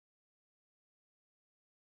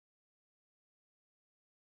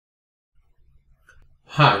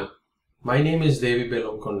Hi, my name is Devi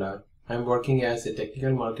Belomkonda. I'm working as a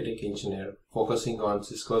technical marketing engineer focusing on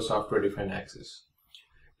Cisco software-defined access.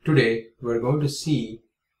 Today, we're going to see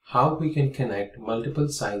how we can connect multiple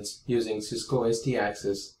sites using Cisco SD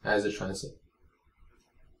Access as a transit.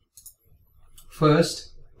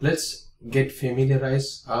 First, let's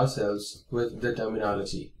familiarize ourselves with the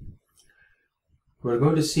terminology. We're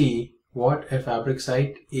going to see what a fabric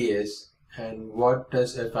site is and what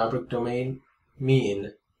does a fabric domain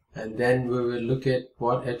mean, and then we will look at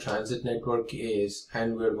what a transit network is,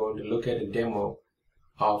 and we're going to look at a demo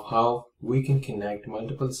of how we can connect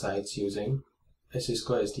multiple sites using a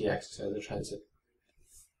Cisco SD Access as a transit.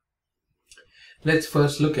 Let's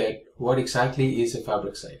first look at what exactly is a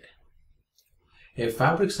fabric site. A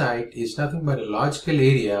fabric site is nothing but a logical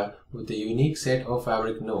area with a unique set of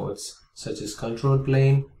fabric nodes such as control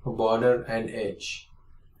plane, border, and edge.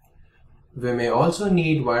 We may also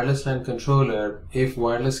need wireless LAN controller if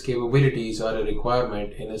wireless capabilities are a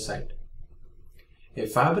requirement in a site. A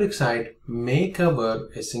fabric site may cover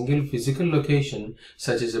a single physical location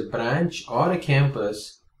such as a branch or a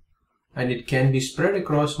campus, and it can be spread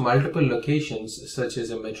across multiple locations such as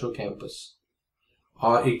a metro campus.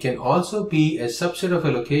 Or it can also be a subset of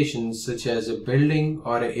a location such as a building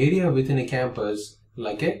or an area within a campus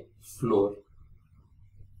like a floor.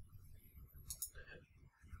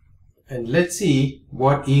 And let's see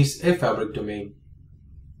what is a fabric domain.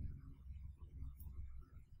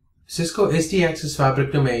 Cisco SD Access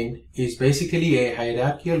fabric domain is basically a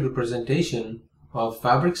hierarchical representation of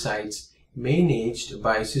fabric sites managed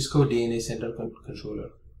by Cisco DNA Center controller.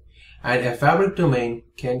 And a fabric domain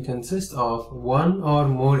can consist of one or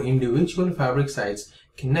more individual fabric sites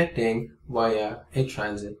connecting via a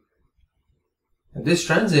transit. And this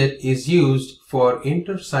transit is used for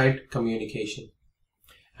inter-site communication.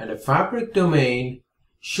 And a fabric domain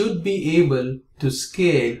should be able to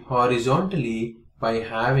scale horizontally by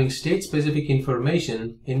having state-specific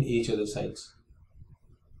information in each of the sites.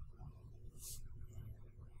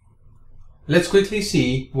 Let's quickly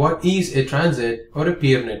see what is a transit or a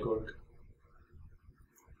peer network.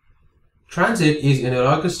 Transit is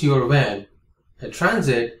analogous to your WAN. A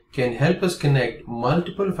transit can help us connect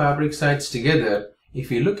multiple fabric sites together. If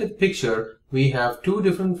you look at the picture, we have two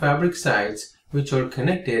different fabric sites which are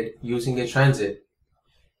connected using a transit.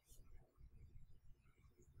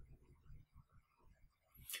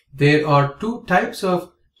 There are two types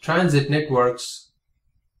of transit networks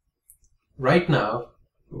right now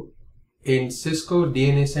in Cisco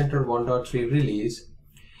DNA Center 1.3 release,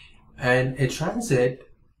 and a transit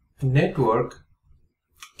network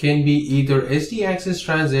can be either SD Access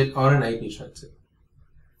transit or an IP transit.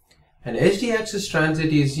 An SD Access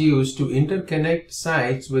transit is used to interconnect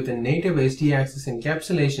sites with a native SD Access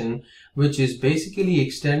encapsulation, which is basically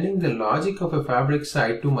extending the logic of a fabric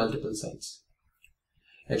site to multiple sites.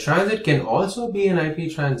 A transit can also be an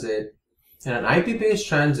IP transit, and an IP-based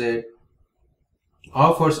transit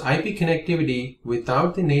offers IP connectivity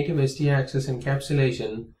without the native SD Access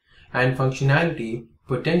encapsulation and functionality,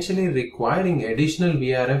 potentially requiring additional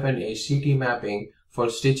VRF and HTTP mapping for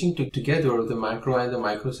stitching together the macro and the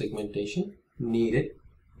micro segmentation needed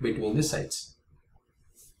between the sites.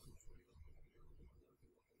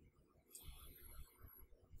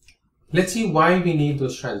 Let's see why we need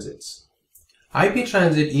those transits. IP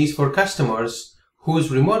transit is for customers whose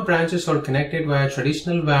remote branches are connected via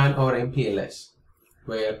traditional WAN or MPLS,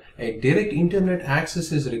 where a direct internet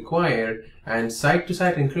access is required and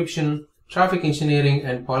site-to-site encryption, traffic engineering,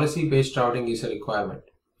 and policy-based routing is a requirement.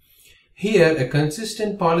 Here, a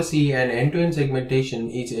consistent policy and end-to-end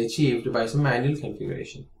segmentation is achieved by some manual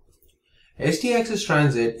configuration. SD Access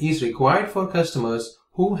Transit is required for customers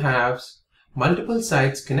who have multiple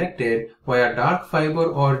sites connected via dark fiber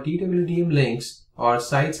or DWDM links or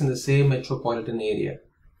sites in the same metropolitan area.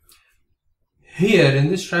 Here, in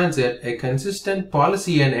this transit, a consistent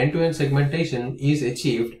policy and end-to-end segmentation is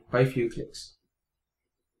achieved by few clicks.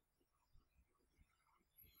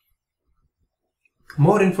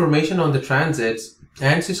 More information on the transits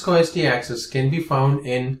and Cisco SD Access can be found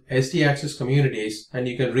in SD Access communities, and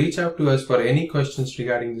you can reach out to us for any questions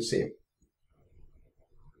regarding the same.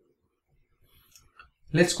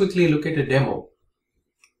 Let's quickly look at a demo.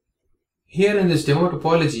 Here in this demo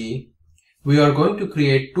topology, we are going to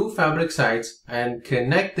create two fabric sites and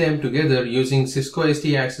connect them together using Cisco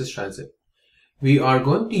SD Access Transit. We are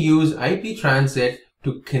going to use IP transit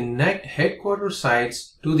to connect headquarters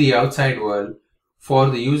sites to the outside world,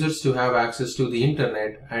 for the users to have access to the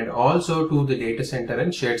internet and also to the data center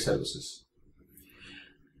and shared services.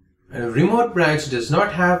 A remote branch does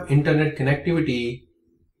not have internet connectivity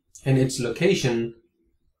in its location,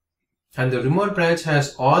 And the remote branch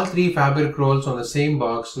has all 3 fabric roles on the same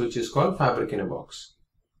box, which is called fabric in a box.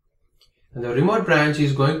 And the remote branch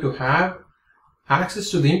is going to have access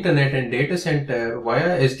to the internet and data center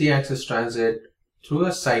via SD access transit through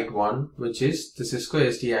a site 1, which is the Cisco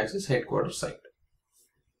SD access headquarters site.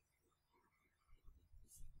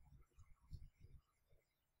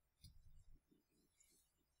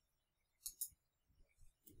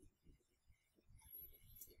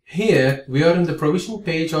 Here we are in the provision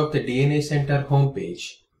page of the DNA Center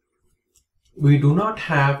homepage. We do not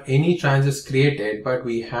have any transits created, but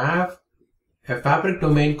we have a fabric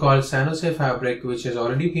domain called San Jose Fabric, which has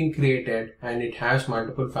already been created, and it has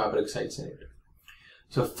multiple fabric sites in it.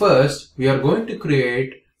 So first we are going to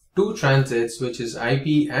create 2 transits, which is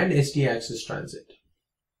IP and SD access transit.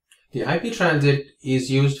 The IP transit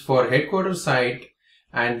is used for headquarters site,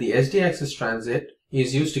 and the SD access transit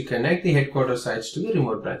is used to connect the headquarters sites to the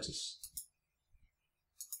remote branches.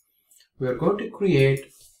 We are going to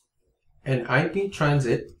create an IP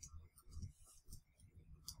transit,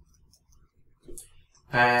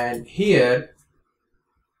 and here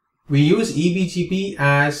we use eBGP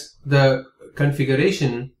as the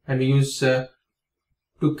configuration, and we use to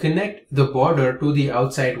connect the border to the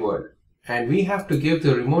outside world, and we have to give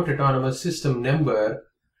the remote autonomous system number,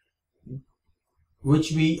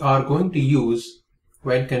 which we are going to use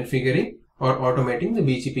when configuring or automating the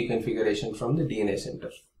BGP configuration from the DNA Center.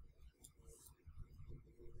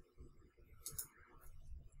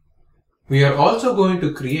 We are also going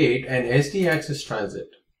to create an SD access transit.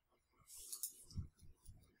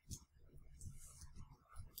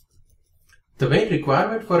 The main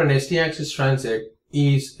requirement for an SD access transit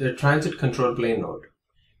is a transit control plane node,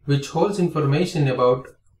 which holds information about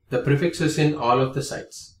the prefixes in all of the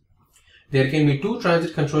sites. There can be 2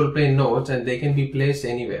 transit control plane nodes, and they can be placed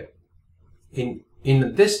anywhere. In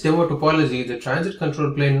this demo topology, the transit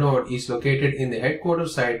control plane node is located in the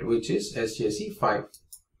headquarters site, which is SJC 5.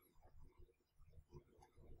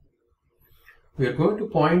 We are going to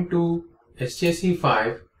point to SJC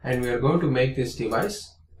 5, and we are going to make this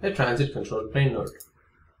device a transit control plane node.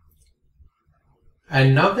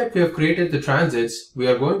 And now that we have created the transits, we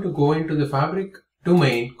are going to go into the fabric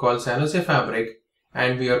domain called San Jose Fabric,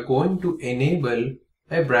 and we are going to enable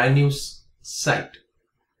a brand new site.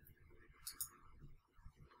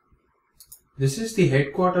 This is the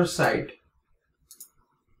headquarters site,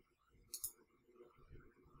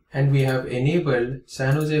 and we have enabled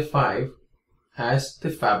San Jose 5 as the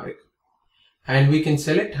fabric, and we can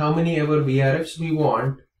select how many ever VRFs we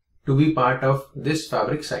want to be part of this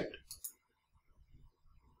fabric site.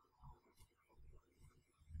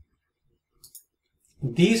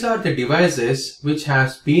 These are the devices which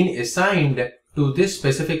has been assigned to this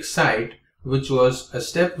specific site, which was a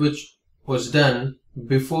step which was done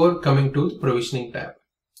before coming to the provisioning tab.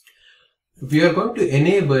 We are going to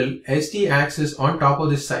enable SD access on top of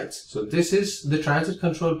the sites. So this is the transit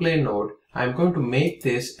control plane node. I'm going to make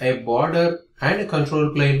this a border and a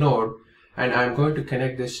control plane node, and I'm going to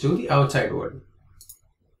connect this to the outside world.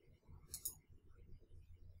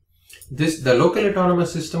 The local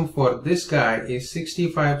autonomous system for this guy is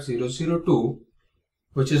 65002,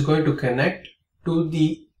 which is going to connect to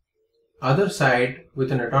the other side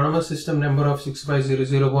with an autonomous system number of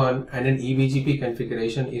 65001, and an eBGP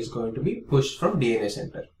configuration is going to be pushed from DNA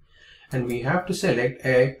Center. And we have to select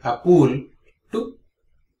a pool to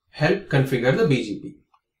help configure the BGP.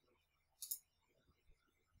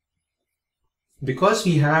 Because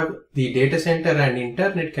we have the data center and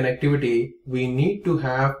internet connectivity, we need to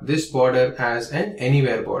have this border as an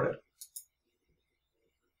anywhere border.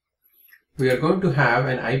 We are going to have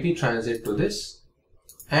an IP transit to this,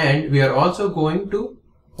 and we are also going to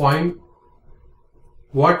point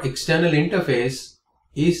what external interface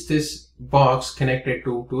is this box connected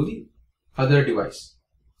to the other device.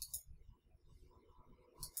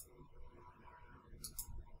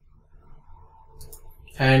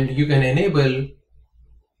 And you can enable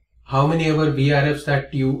how many ever VRFs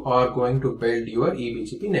that you are going to build your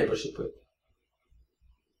eBGP neighborship with.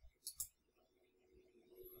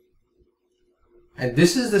 And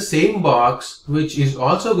this is the same box which is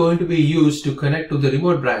also going to be used to connect to the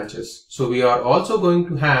remote branches. So we are also going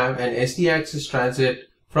to have an SD access transit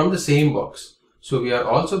from the same box. So we are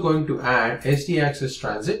also going to add SD access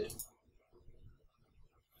transit.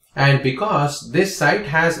 And because this site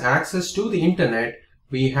has access to the internet,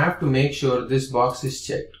 we have to make sure this box is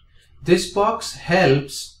checked. This box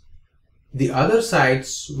helps the other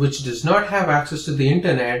sites which does not have access to the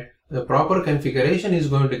internet. The proper configuration is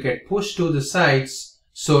going to get pushed to the sites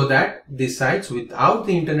so that the sites without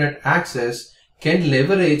the internet access can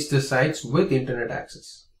leverage the sites with internet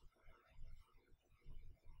access.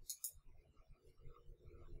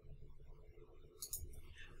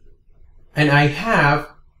 and I have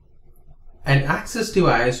an access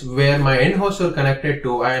device where my end hosts are connected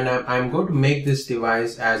to, and I'm going to make this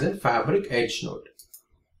device as a fabric edge node.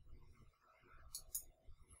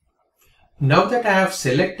 Now that I have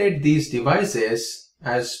selected these devices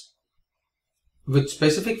as with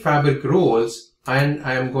specific fabric roles, and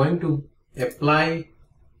I am going to apply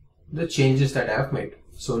the changes that I have made.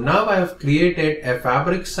 So now I have created a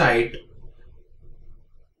fabric site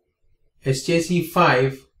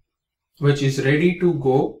SJC5 which is ready to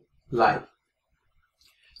go live.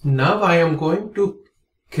 Now I am going to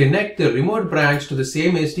connect the remote branch to the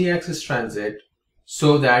same SD access transit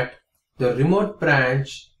so that the remote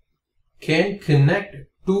branch can connect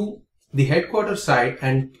to the headquarters site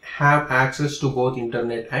and have access to both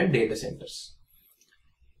internet and data centers.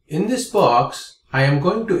 In this box, I am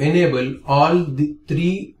going to enable all the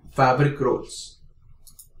 3 fabric roles.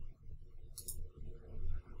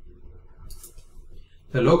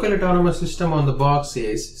 The local autonomous system on the box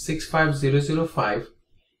is 65005,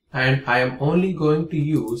 and I am only going to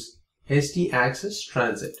use SD access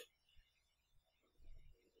transit.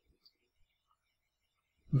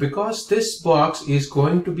 Because this box is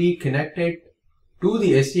going to be connected to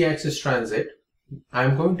the SD access transit, I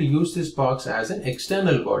am going to use this box as an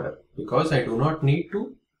external border because I do not need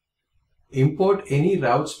to import any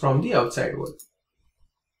routes from the outside world.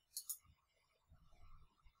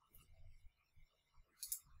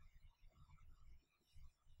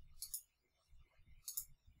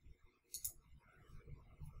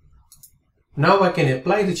 Now I can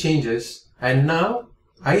apply the changes, and now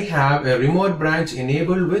I have a remote branch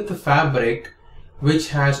enabled with the fabric which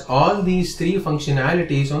has all these 3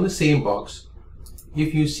 functionalities on the same box.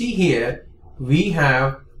 If you see here, we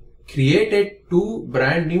have created 2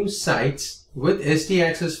 brand new sites with SD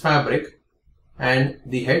access fabric, and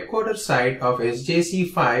the headquarters site of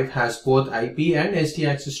SJC5 has both IP and SD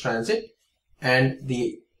access transit, and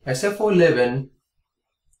the SFO11,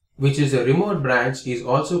 which is a remote branch, is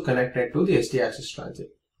also connected to the SD access transit.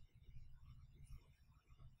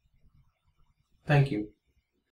 Thank you.